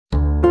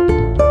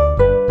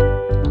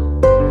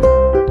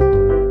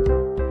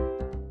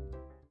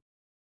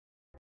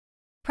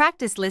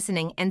Practice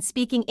listening and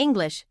speaking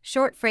English,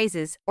 short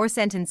phrases or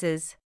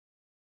sentences.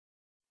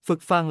 ฝึ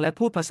กฟังและ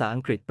พูดภาษาอั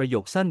งกฤษประโย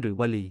คสั้นหรือ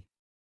วลี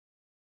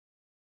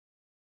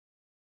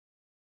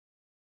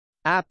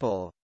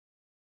Apple,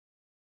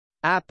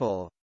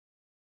 apple,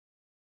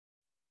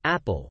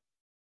 apple,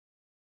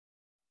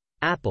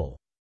 apple,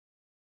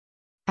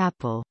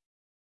 apple,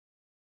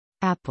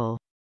 apple,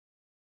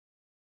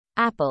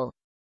 Apple.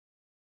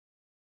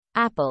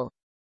 Apple.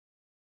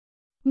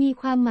 มี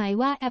ความหมาย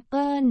ว่าแอปเ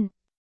ปิล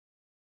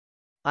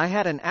I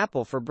had an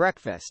apple for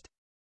breakfast.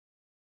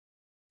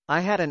 I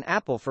had an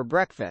apple for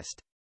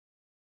breakfast.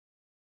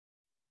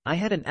 I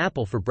had an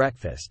apple for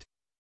breakfast.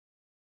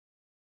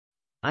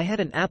 I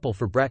had an apple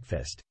for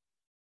breakfast.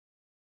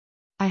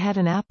 I had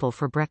an apple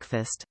for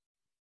breakfast.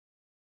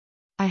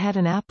 I had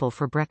an apple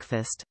for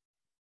breakfast.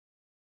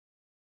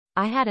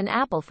 I had an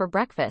apple for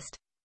breakfast.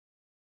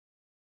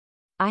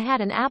 I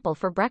had an apple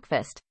for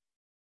breakfast.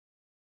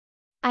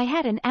 I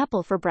had an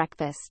apple for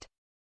breakfast.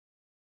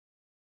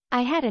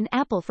 I had an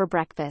apple for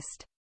breakfast.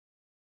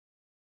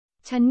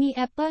 ฉันมีแ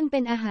อปเปิลเป็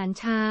นอาหาร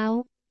เช้า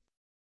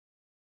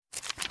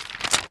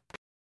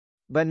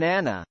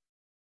Banana,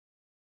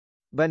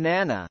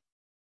 banana,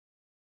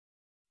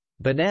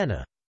 banana,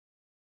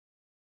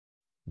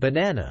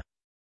 banana,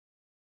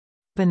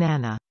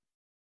 banana,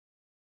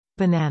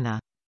 banana,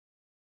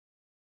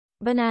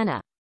 Banana.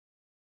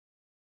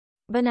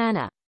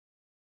 Banana.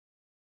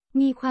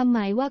 มีความหม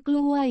ายว่าก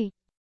ล้วย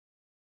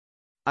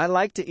I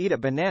like to eat a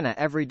banana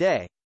every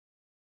day.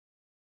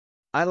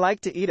 I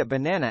like to eat a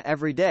banana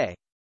every day.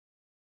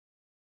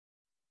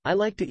 I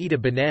like to eat a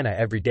banana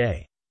every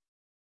day.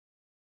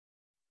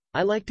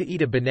 I like to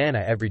eat a banana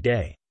every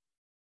day.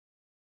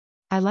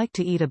 I like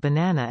to eat a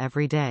banana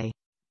every day.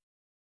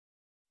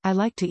 I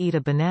like to eat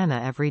a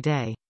banana every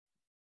day.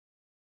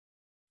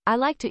 I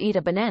like to eat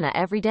a banana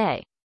every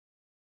day.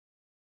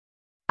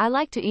 I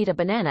like to eat a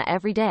banana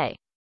every day.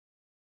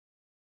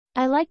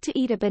 I like to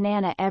eat a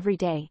banana every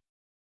day.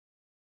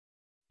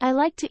 I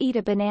like to eat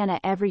a banana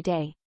every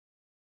day.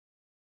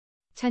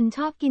 ฉันช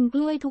อบกินก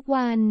ล้วยทุก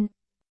วัน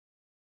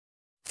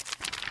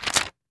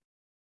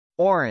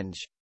Orange,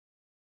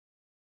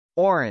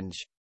 orange,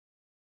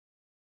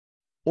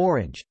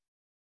 Orange,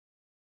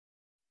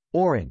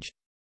 orange,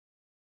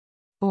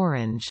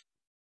 Orange,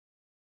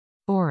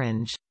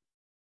 orange,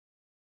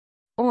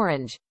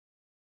 Orange.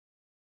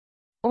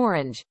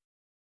 Orange.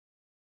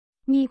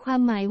 มีควา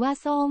มหมายว่า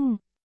ส้ม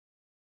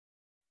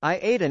I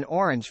ate an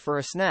orange for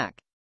a snack.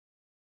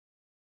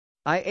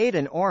 I ate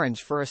an orange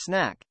for a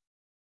snack.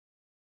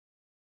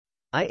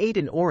 I ate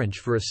an orange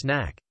for a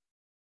snack.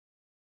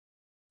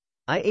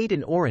 I ate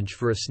an orange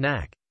for a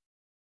snack.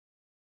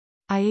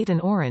 I ate an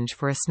orange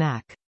for a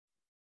snack.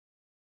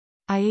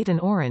 I ate an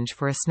orange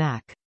for a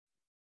snack.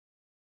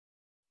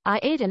 I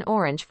ate an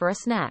orange for a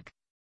snack.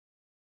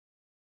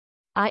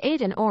 I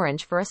ate an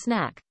orange for a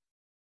snack.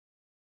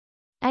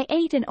 I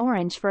ate an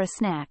orange for a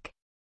snack.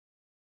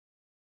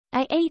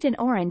 I ate an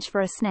orange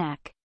for a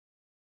snack.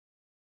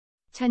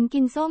 ฉันกิ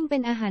นส้มเป็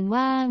นอาหาร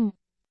ว่าง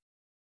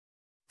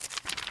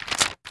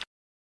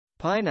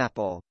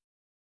Pineapple,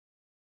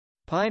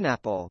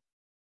 pineapple,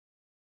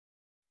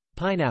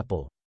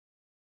 Pineapple,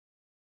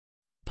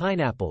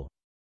 pineapple,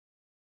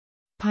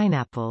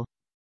 Pineapple,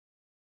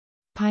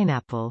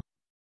 pineapple,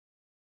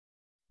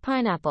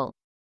 Pineapple.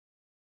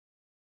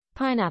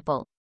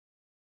 Pineapple.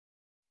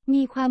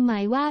 มีความหมา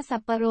ยว่าสั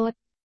บปะรด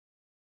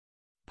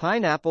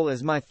Pineapple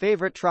is my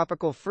favorite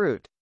tropical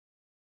fruit.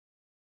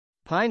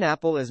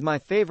 Pineapple is my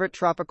favorite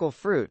tropical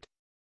fruit.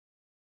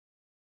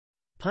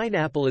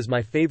 Pineapple is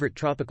my favorite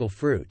tropical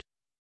fruit.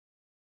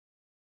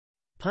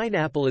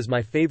 Pineapple is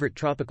my favorite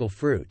tropical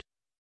fruit.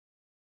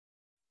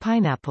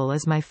 Pineapple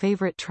is my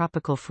favorite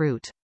tropical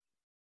fruit.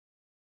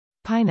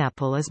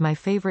 Pineapple is my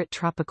favorite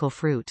tropical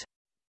fruit.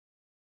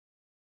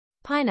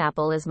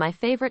 Pineapple is my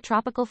favorite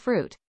tropical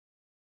fruit.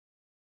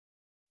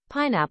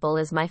 Pineapple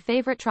is my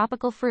favorite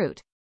tropical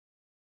fruit.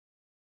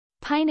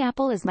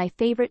 Pineapple is my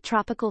favorite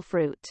tropical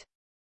fruit.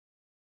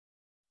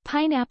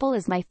 Pineapple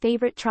is my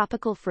favorite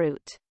tropical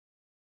fruit.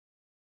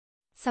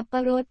 สับป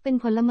ะรดเป็น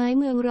ผลไม้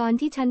เมืองร้อน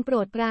ที่ฉันโปร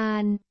ดปรา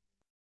น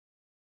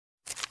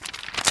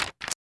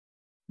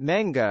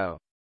Mango,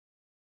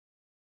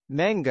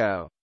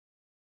 mango,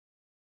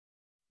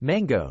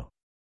 Mango,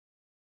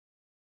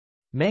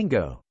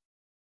 mango,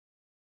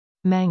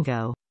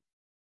 Mango,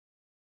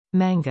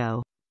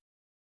 mango,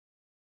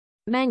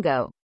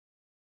 Mango.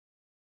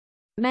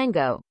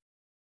 Mango.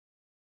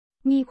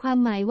 มีความ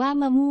หมายว่า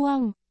มะม่วง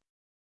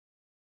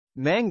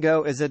Mango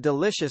is a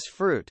delicious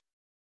fruit.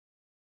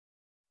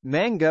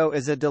 Mango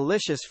is a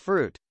delicious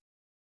fruit.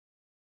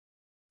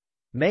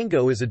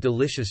 Mango is a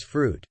delicious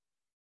fruit.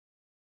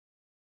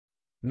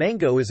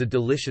 Mango is a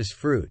delicious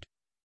fruit.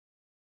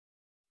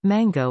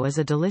 Mango is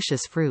a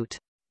delicious fruit.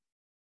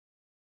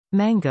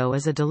 Mango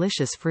is a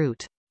delicious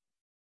fruit.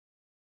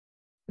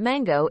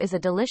 Mango is a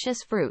delicious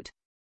fruit.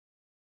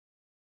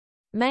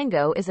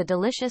 Mango is a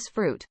delicious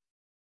fruit.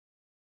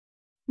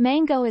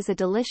 Mango is a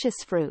delicious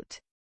fruit.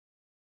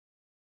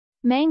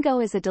 Mango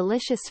is a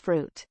delicious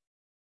fruit.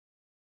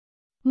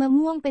 มะ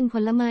ม่วงเป็นผ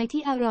ลไม้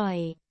ที่อร่อย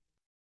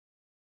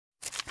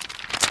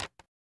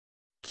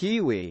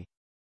kiwi,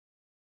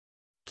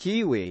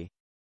 kiwi,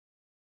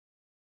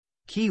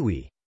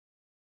 kiwi,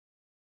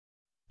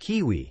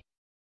 kiwi,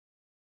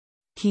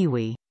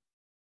 kiwi,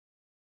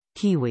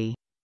 kiwi,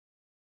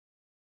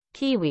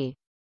 kiwi,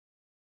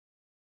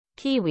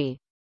 kiwi,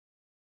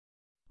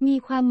 มี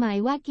ความหมาย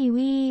ว่ากี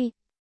วี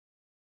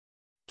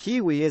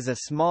Kiwi is a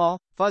small,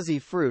 fuzzy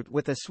fruit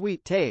with a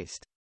sweet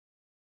taste.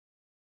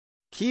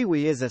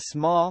 Kiwi is a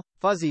small,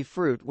 fuzzy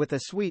fruit with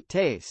a sweet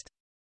taste.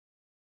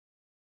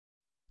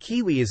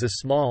 Kiwi is a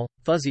small,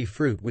 fuzzy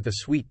fruit with a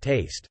sweet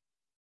taste.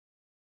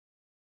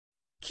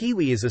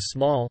 Kiwi is a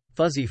small,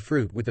 fuzzy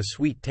fruit with a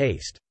sweet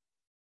taste.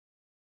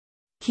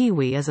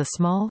 kiwi is a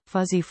small,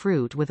 fuzzy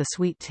fruit with a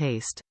sweet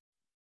taste.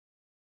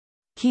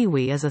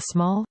 Kiwi is a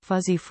small,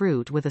 fuzzy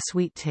fruit with a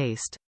sweet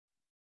taste.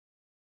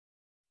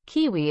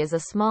 Kiwi is a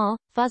small,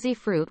 fuzzy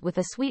fruit with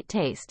a sweet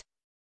taste.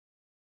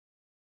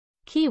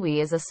 Kiwi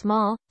is a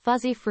small,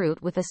 fuzzy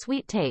fruit with a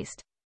sweet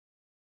taste.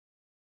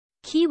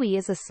 Kiwi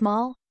is a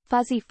small,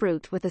 fuzzy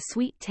fruit with a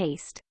sweet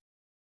taste.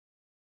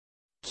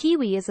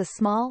 Kiwi is a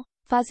small,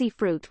 fuzzy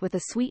fruit with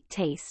a sweet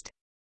taste.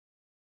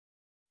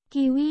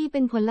 กีวีเป็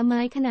นผลไม้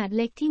ขนาดเ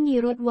ล็กที่มี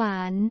รสหวา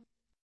น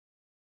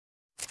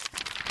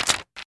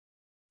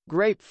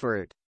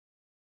Grapefruit,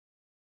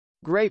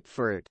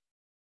 grapefruit,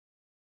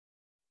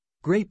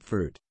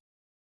 Grapefruit,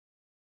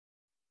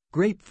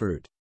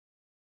 grapefruit,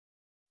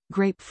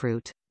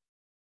 grapefruit,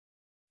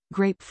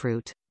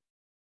 grapefruit,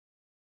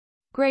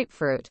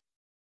 Grapefruit,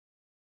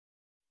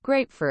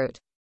 grapefruit,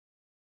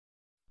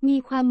 มี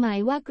ความหมาย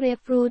ว่าเกรป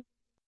ฟรุต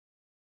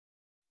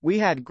We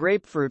had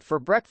grapefruit for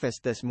breakfast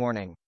this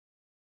morning.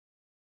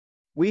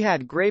 We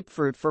had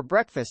grapefruit for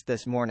breakfast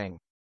this morning.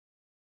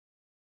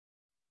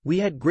 We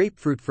had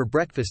grapefruit for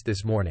breakfast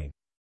this morning.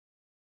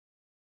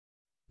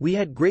 We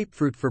had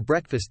grapefruit for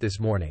breakfast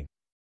this morning.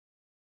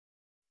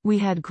 We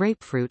had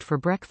grapefruit for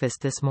breakfast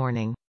this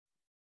morning.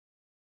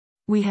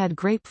 We had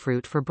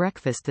grapefruit for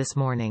breakfast this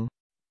morning.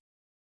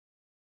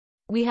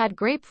 We had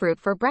grapefruit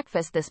for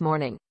breakfast this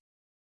morning.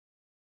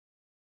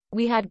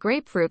 We had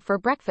grapefruit for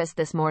breakfast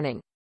this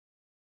morning.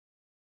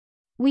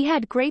 We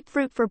had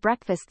grapefruit for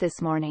breakfast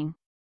this morning.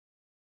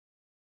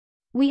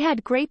 We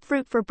had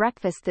grapefruit for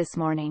breakfast this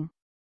morning.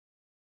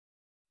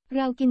 เ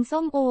รากินส้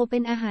มโอเป็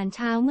นอาหารเ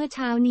ช้าเมื่อเ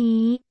ช้า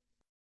นี้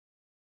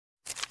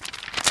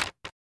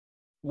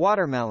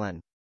Watermelon,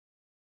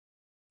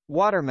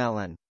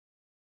 watermelon,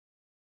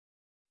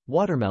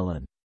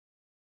 Watermelon,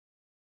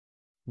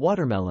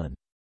 watermelon,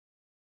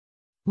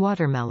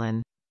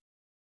 Watermelon,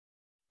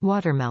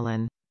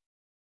 watermelon,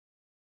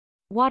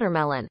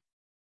 Watermelon,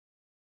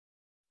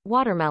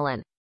 watermelon,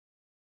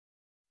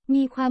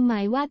 มีความหมา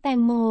ยว่าแตง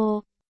โม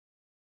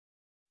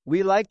We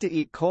like to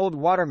eat cold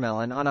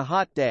watermelon on a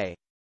hot day.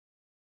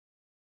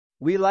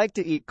 We like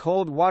to eat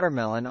cold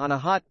watermelon on a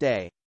hot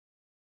day.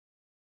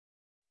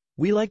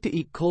 We like to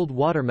eat cold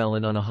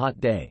watermelon on a hot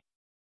day.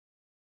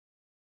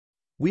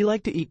 We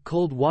like to eat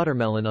cold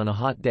watermelon on a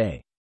hot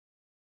day.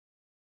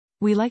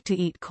 We like to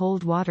eat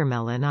cold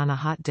watermelon on a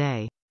hot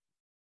day.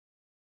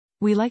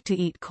 We like to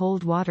eat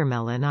cold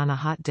watermelon on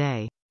a hot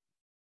day.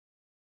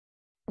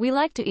 We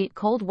like to eat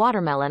cold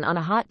watermelon on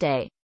a hot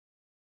day.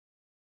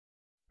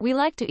 We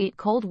like to eat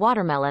cold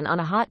watermelon on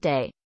a hot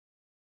day.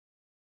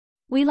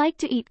 We like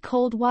to eat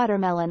cold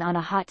watermelon on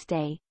a hot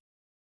day.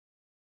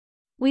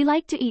 We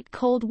like to eat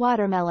cold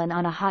watermelon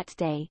on a hot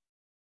day.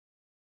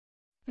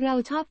 เรา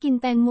ชอบกิน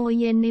แตงโม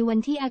เย็นในวัน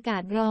ที่อากา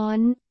ศร้อ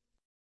น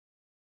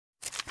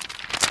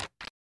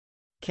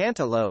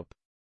Cantaloupe,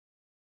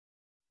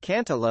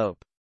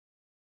 cantaloupe,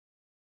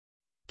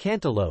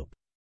 Cantaloupe,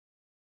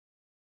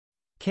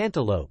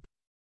 cantaloupe,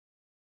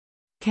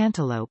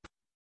 Cantaloupe,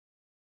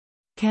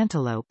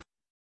 cantaloupe,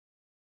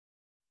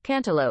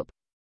 Cantaloupe,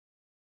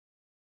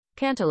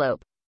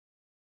 cantaloupe,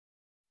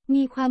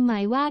 มีความหมา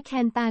ยว่าแค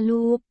นตา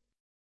ลูป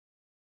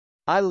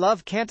I love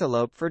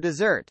cantaloupe for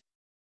dessert.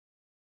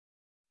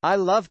 I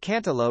love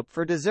cantaloupe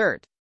for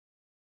dessert.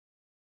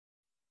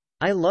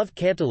 I love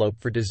cantaloupe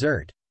for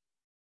dessert.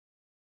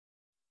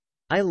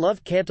 I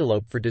love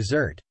cantaloupe for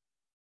dessert.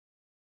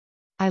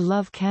 I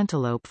love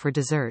cantaloupe for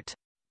dessert.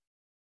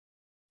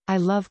 I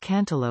love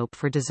cantaloupe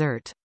for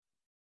dessert.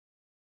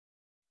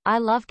 I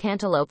love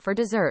cantaloupe for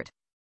dessert.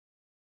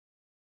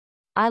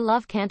 I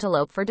love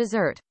cantaloupe for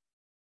dessert.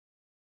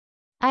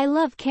 I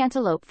love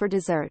cantaloupe for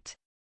dessert.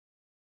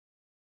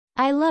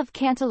 I love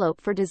cantaloupe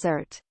for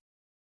dessert.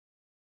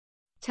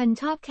 ฉัน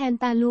ชอบแคน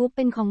ตาลูปเ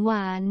ป็นของหว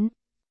าน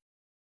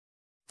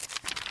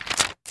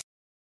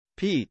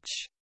Peach,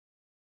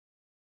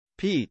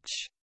 peach,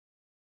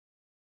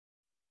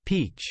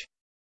 Peach,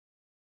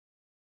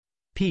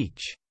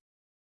 peach,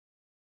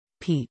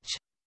 Peach,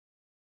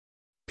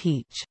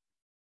 peach,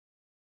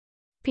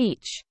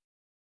 Peach,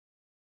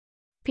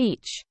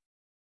 peach,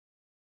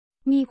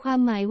 มีความ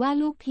หมายว่า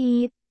ลูกพี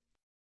ช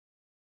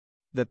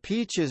The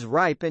peach is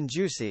ripe and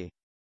juicy.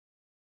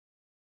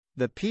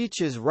 The peach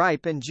is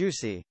ripe and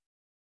juicy.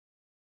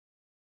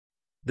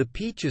 The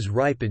peach is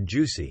ripe and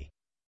juicy.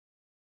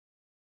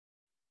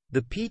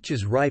 The peach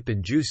is ripe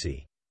and juicy.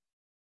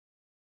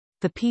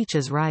 The peach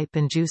is ripe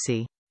and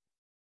juicy.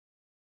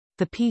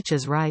 The peach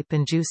is ripe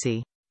and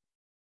juicy.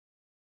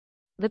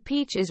 The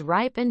peach is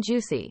ripe and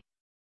juicy.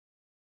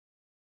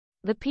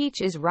 The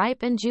peach is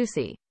ripe and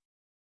juicy.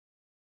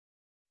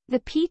 The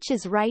peach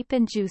is ripe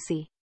and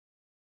juicy.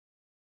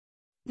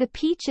 The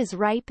peach is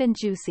ripe and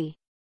juicy.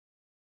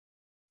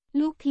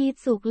 ลูกพีช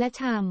สุกและ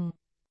ฉ่ำ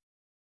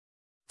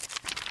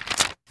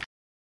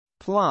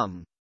Plum.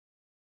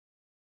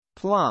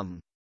 Plum.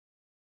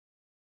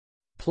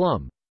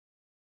 Plum.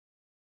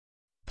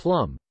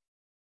 Plum.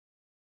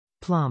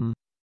 Plum.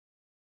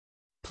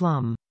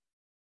 Plum.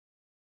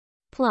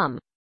 Plum.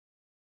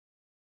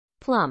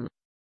 Plum.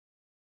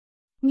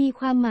 มีค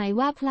วามหมาย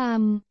ว่าพลั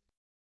ม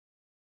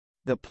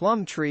The plum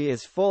tree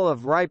is full of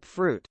ripe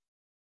fruit.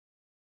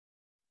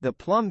 The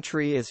plum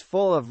tree is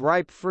full of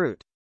ripe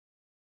fruit.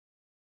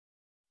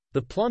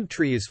 The plum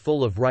tree is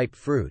full of ripe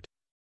fruit.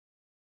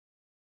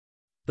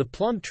 The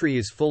plum tree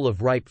is full of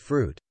ripe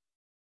fruit.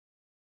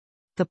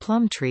 The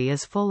plum tree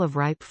is full of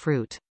ripe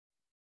fruit.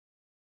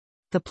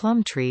 The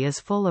plum tree is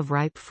full of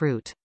ripe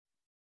fruit.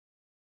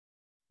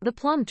 The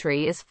plum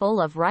tree is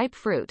full of ripe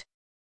fruit.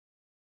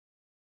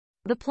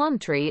 The plum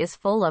tree is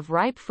full of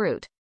ripe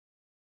fruit.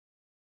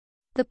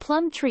 The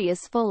plum tree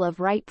is full of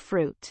ripe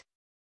fruit.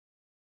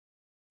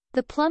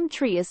 The plum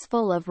tree is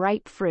full of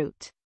ripe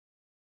fruit.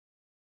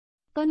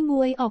 ต้นบ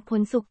วยออกผ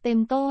ลสุกเต็ม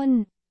ต้น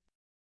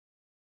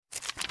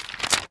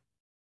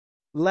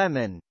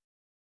Lemon.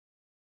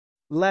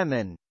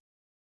 Lemon.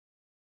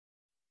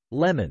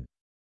 Lemon.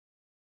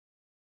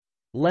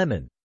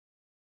 Lemon.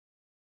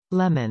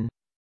 Lemon.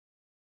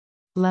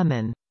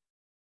 Lemon.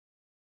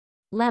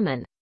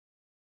 Lemon.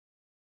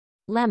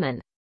 Lemon.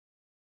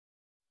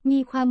 มี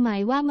ความหมา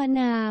ยว่ามะ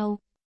นาว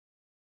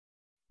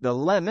The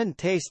lemon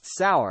tastes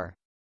sour.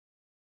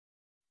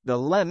 The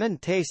lemon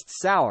tastes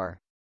sour.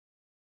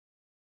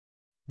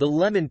 The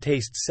lemon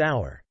tastes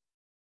sour.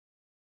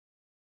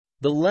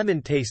 The lemon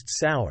tastes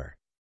sour.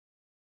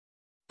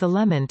 The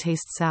lemon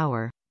tastes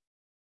sour.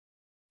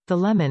 The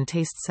lemon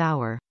tastes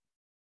sour.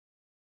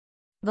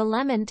 The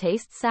lemon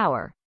tastes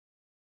sour.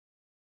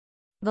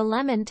 The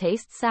lemon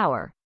tastes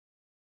sour.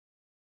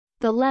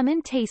 The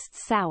lemon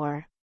tastes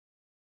sour.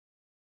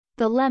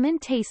 The lemon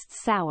tastes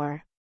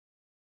sour.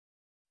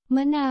 ม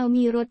ะนาว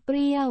มีรสเป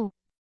รี้ยว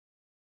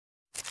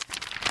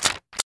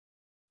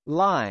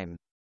Lime.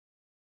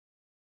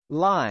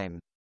 Lime.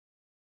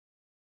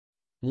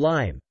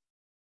 Lime.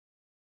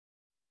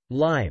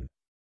 Lime.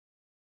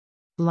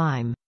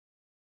 Lime.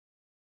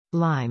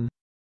 Lime.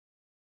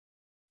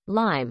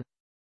 Lime.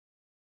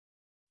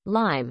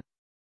 Lime.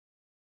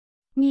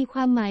 มีคว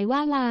ามหมายว่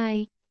าลาย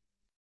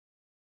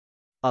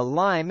A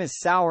lime is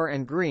sour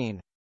and green.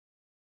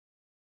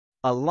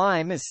 A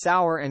lime is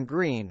sour and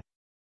green.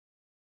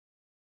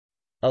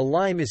 A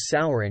lime is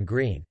sour and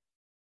green.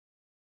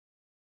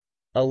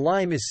 A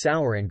lime is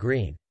sour and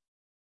green.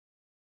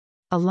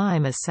 A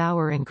lime is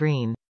sour and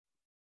green.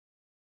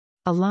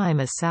 A lime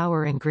is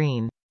sour and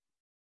green.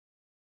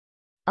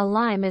 A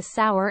lime is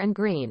sour and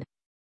green.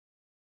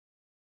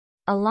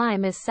 A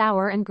lime is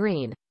sour and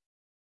green.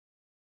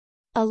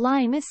 A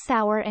lime is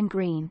sour and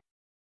green.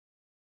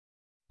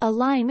 A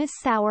lime is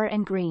sour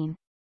and green.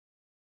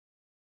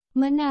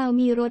 มะนาว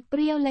มีรสเป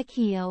รี้ยวและเ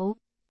ขียว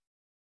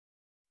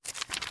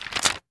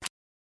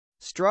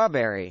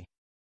Strawberry.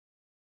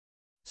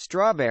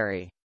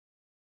 Strawberry.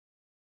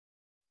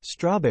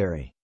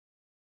 Strawberry.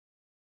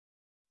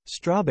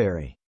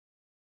 Strawberry.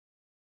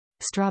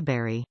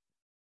 Strawberry.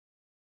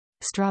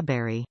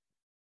 Strawberry.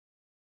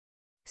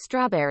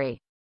 Strawberry.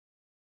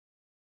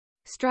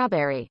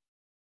 Strawberry.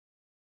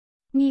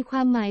 มีคว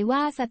ามหมายว่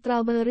าสตรอ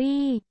เบอ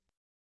รี่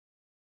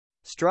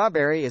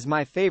Strawberry is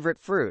my favorite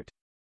fruit.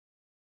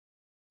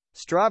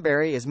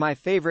 Strawberry is my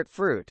favorite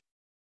fruit.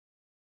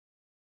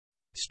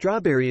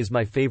 Strawberry is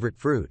my favorite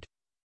fruit.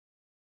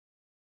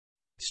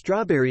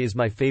 Strawberry is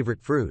my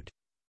favorite fruit.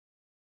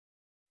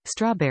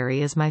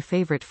 Strawberry is my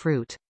favorite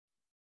fruit.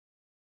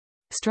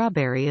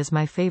 Strawberry is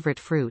my favorite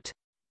fruit.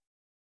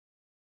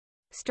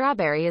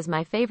 Strawberry is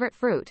my favorite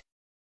fruit.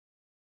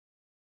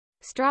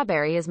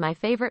 Strawberry is my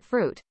favorite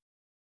fruit.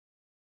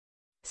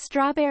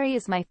 Strawberry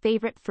is my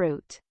favorite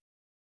fruit.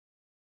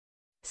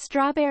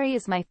 Strawberry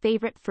is my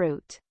favorite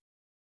fruit.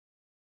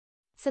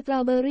 สตรอ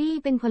เบอรี่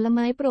เป็นผลไ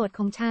ม้โปรดข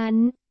องฉัน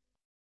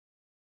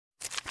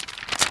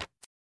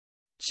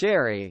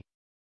Cherry.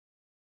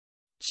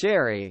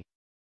 Cherry.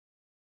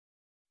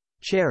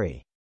 Cherry.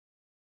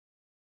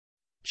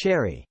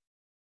 Cherry.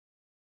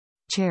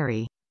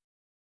 Cherry.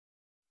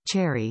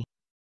 Cherry.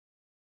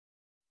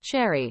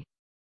 Cherry.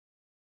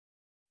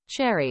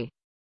 Cherry.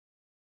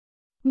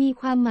 มี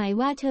ความหมาย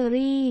ว่าเชอ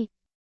รี่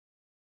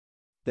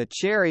The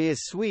cherry is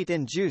sweet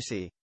and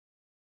juicy.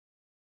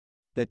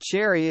 The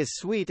cherry is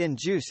sweet and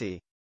juicy.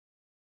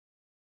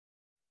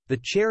 The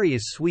cherry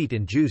is sweet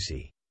and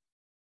juicy.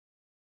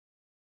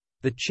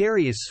 The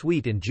cherry is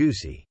sweet and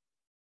juicy.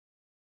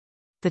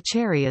 The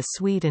cherry is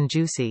sweet and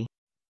juicy.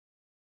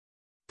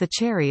 The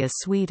cherry is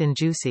sweet and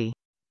juicy.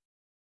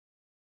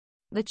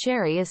 The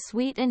cherry is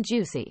sweet and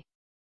juicy.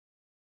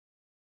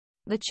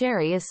 The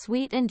cherry is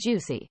sweet and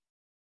juicy.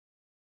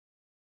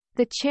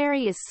 The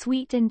cherry is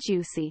sweet and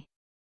juicy.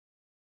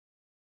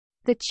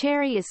 The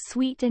cherry is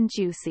sweet and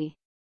juicy.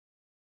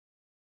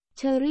 เ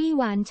ชอร์รี่ห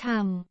วานฉ่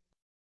ำ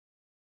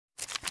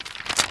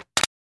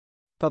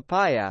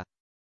Papaya.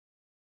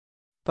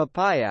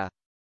 Papaya.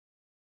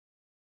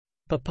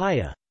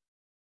 Papaya.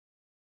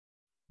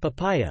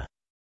 Papaya.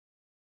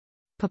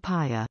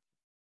 Papaya.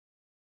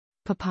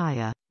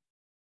 Papaya.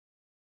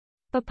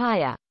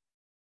 Papaya.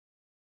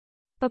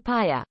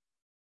 Papaya.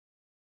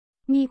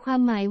 มีควา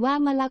มหมายว่า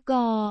มะละก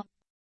อ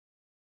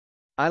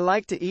I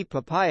like to eat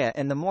papaya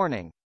in the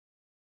morning.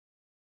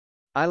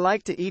 I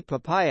like to eat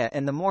papaya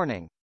in the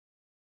morning.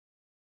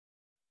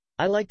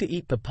 I like to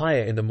eat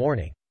papaya in the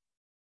morning.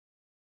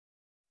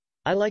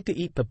 I like to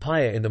eat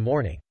papaya in the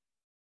morning.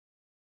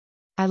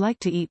 I like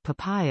to eat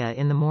papaya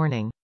in the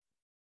morning.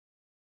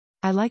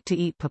 I like to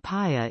eat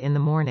papaya in the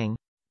morning.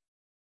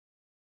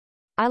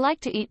 I like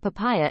to eat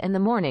papaya in the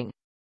morning.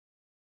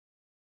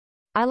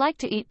 I like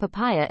to eat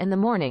papaya in the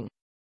morning.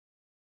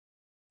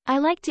 I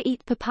like to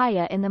eat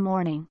papaya in the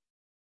morning.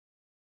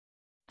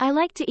 I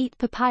like to eat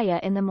papaya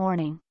in the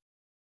morning.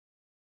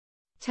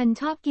 ฉัน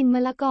ชอบกินมะ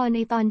ละกอใน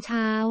ตอนเ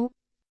ช้า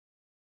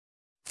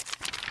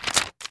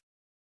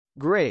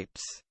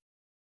Grapes.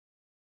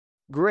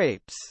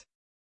 Grapes.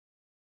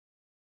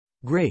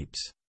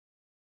 Grapes.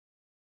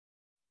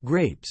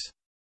 Grapes.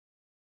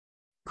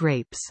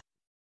 Grapes.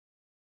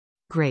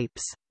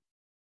 Grapes.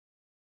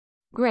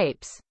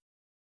 Grapes.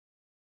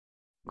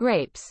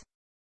 Grapes.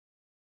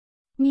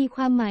 มีค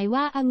วามหมาย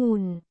ว่าองุ่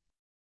น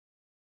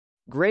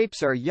Grapes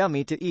are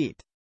yummy to eat.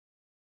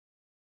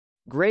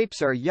 Grapes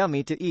are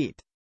yummy to eat.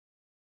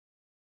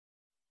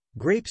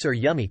 Grapes are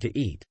yummy to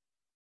eat.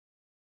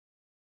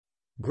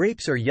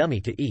 Grapes are yummy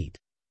to eat.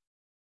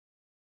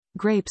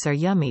 Grapes are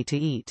yummy to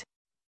eat.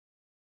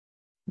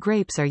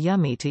 Grapes are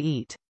yummy to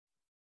eat.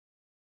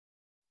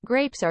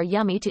 Grapes are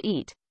yummy to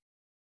eat.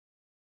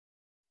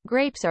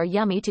 Grapes are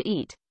yummy to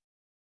eat.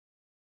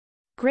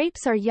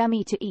 Grapes are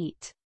yummy to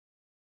eat.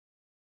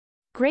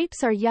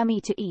 Grapes are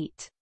yummy to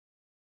eat.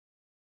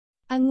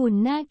 องุ่น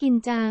น่ากิน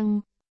จัง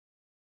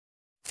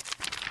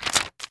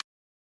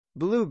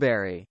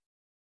Blueberry.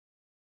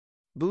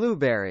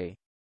 Blueberry.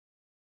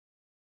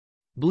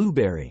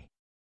 Blueberry.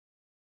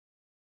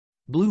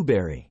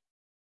 Blueberry.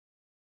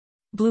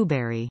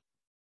 Blueberry.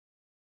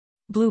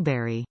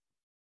 Blueberry.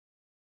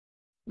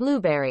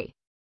 Blueberry.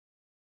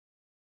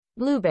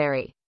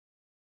 Blueberry.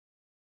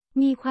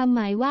 มีความหม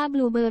ายว่าบ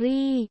ลูเบอร์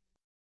รี่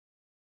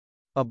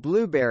A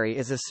blueberry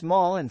is a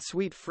small and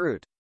sweet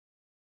fruit.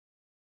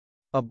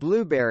 A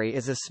blueberry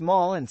is a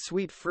small and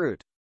sweet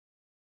fruit.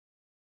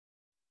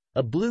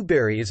 A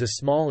blueberry is a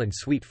small and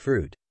sweet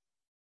fruit.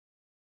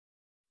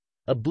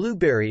 A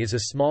blueberry is a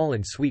small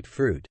and sweet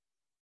fruit.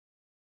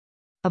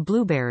 A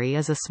blueberry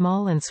is a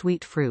small and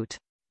sweet fruit.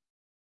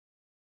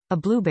 A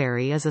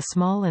blueberry is a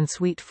small and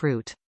sweet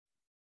fruit.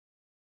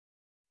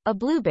 A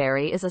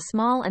blueberry is a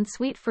small and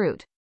sweet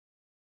fruit.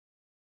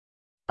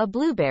 A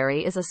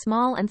blueberry is a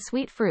small and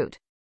sweet fruit.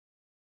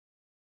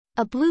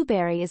 A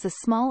blueberry is a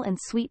small and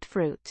sweet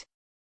fruit.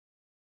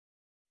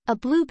 A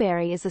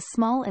blueberry is a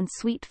small and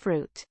sweet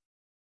fruit.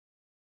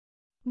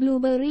 บลู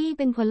เบอร์รี่เ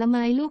ป็นผลไ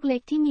ม้ลูกเล็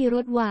กที่มีร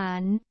สหวา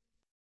น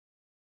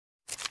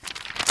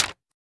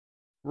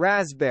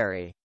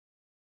Raspberry.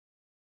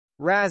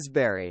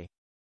 Raspberry.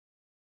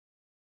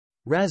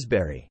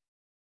 Raspberry.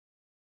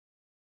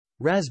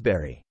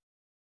 Raspberry.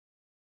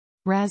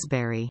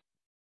 Raspberry.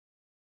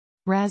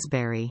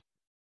 Raspberry.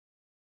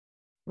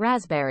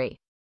 Raspberry.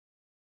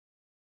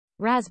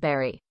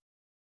 Raspberry.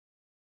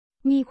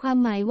 มีความ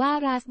หมายว่า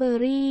ราสเบอ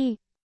ร์รี่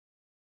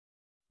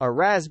A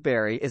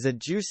raspberry is a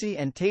juicy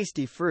and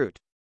tasty fruit.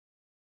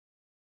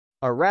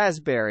 A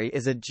raspberry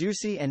is a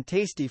juicy and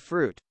tasty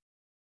fruit.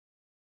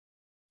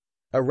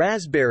 A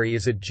raspberry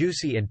is a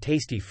juicy and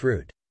tasty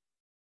fruit.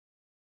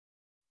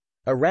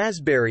 A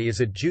raspberry is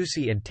a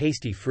juicy and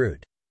tasty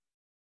fruit.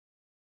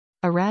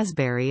 A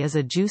raspberry is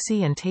a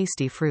juicy and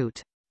tasty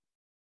fruit.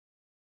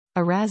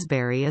 A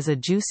raspberry is a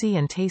juicy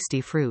and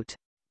tasty fruit.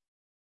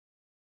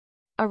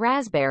 A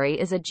raspberry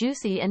is a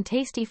juicy and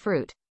tasty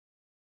fruit.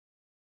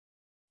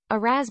 A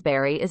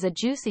raspberry is a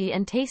juicy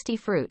and tasty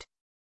fruit.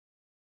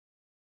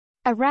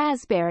 A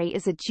raspberry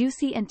is a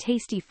juicy and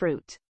tasty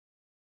fruit.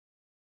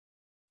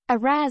 A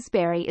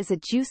raspberry is a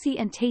juicy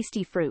and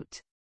tasty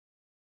fruit.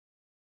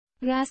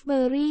 ราสเบอ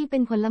ร์รี่เป็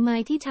นผลไม้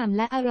ที่ฉ่ำแ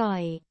ละอร่อ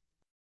ย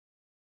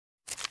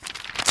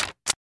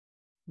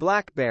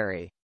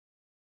Blackberry.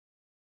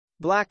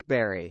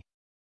 Blackberry.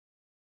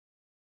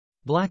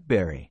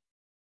 Blackberry.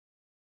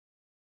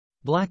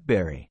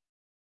 Blackberry.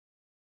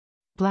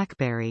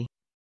 Blackberry.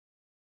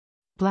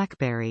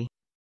 Blackberry.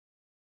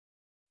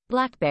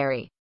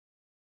 Blackberry.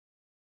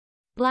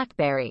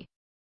 Blackberry.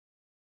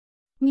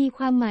 มีค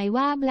วามหมาย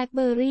ว่าแบล็คเบ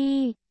อร์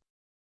รี่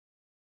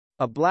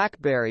A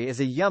blackberry is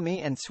a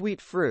yummy and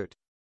sweet fruit.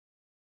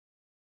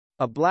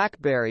 A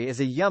blackberry is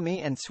a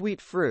yummy and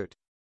sweet fruit.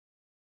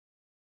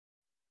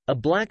 A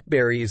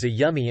blackberry is a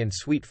yummy and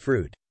sweet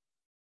fruit.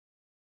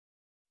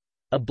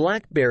 A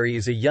blackberry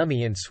is a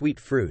yummy and sweet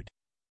fruit.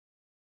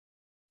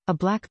 A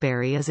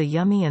blackberry is a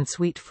yummy and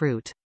sweet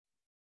fruit.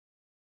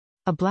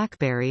 A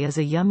blackberry is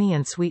a yummy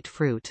and sweet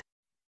fruit.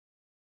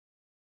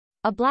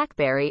 A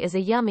blackberry is a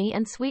yummy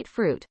and sweet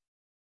fruit.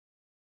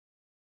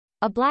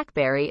 A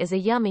blackberry is a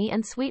yummy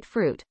and sweet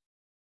fruit.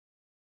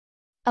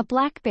 A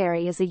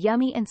blackberry is a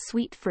yummy and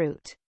sweet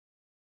fruit.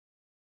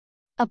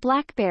 A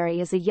blackberry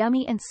is a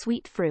yummy and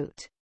sweet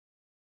fruit.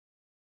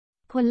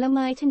 ผลไ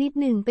ม้ชนิด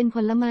หนึ่งเป็นผ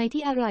ลไม้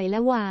ที่อร่อยและ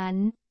หวาน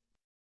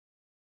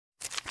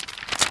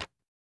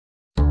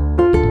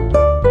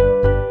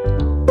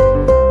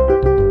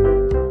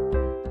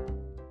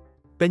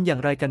เป็นอย่า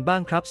งไรกันบ้า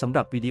งครับสำห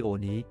รับวิดีโอ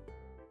นี้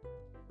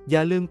อย่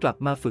าลืมกลับ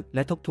มาฝึกแล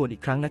ะทบทวนอี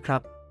กครั้งนะครั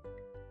บ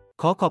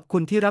ขอขอบคุ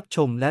ณที่รับช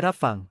มและรับ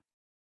ฟัง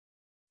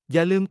อ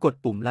ย่าลืมกด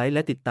ปุ่มไลค์แล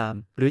ะติดตาม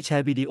หรือแช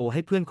ร์วิดีโอใ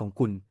ห้เพื่อนของ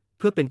คุณเ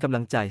พื่อเป็นกำลั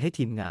งใจให้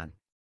ทีมงาน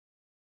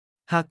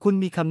หากคุณ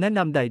มีคำแนะน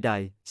ำใด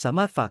ๆสาม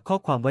ารถฝากข้อ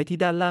ความไว้ที่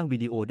ด้านล่างวิ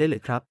ดีโอได้เล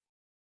ยครับ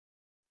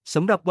ส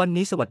ำหรับวัน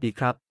นี้สวัสดี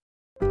ครับ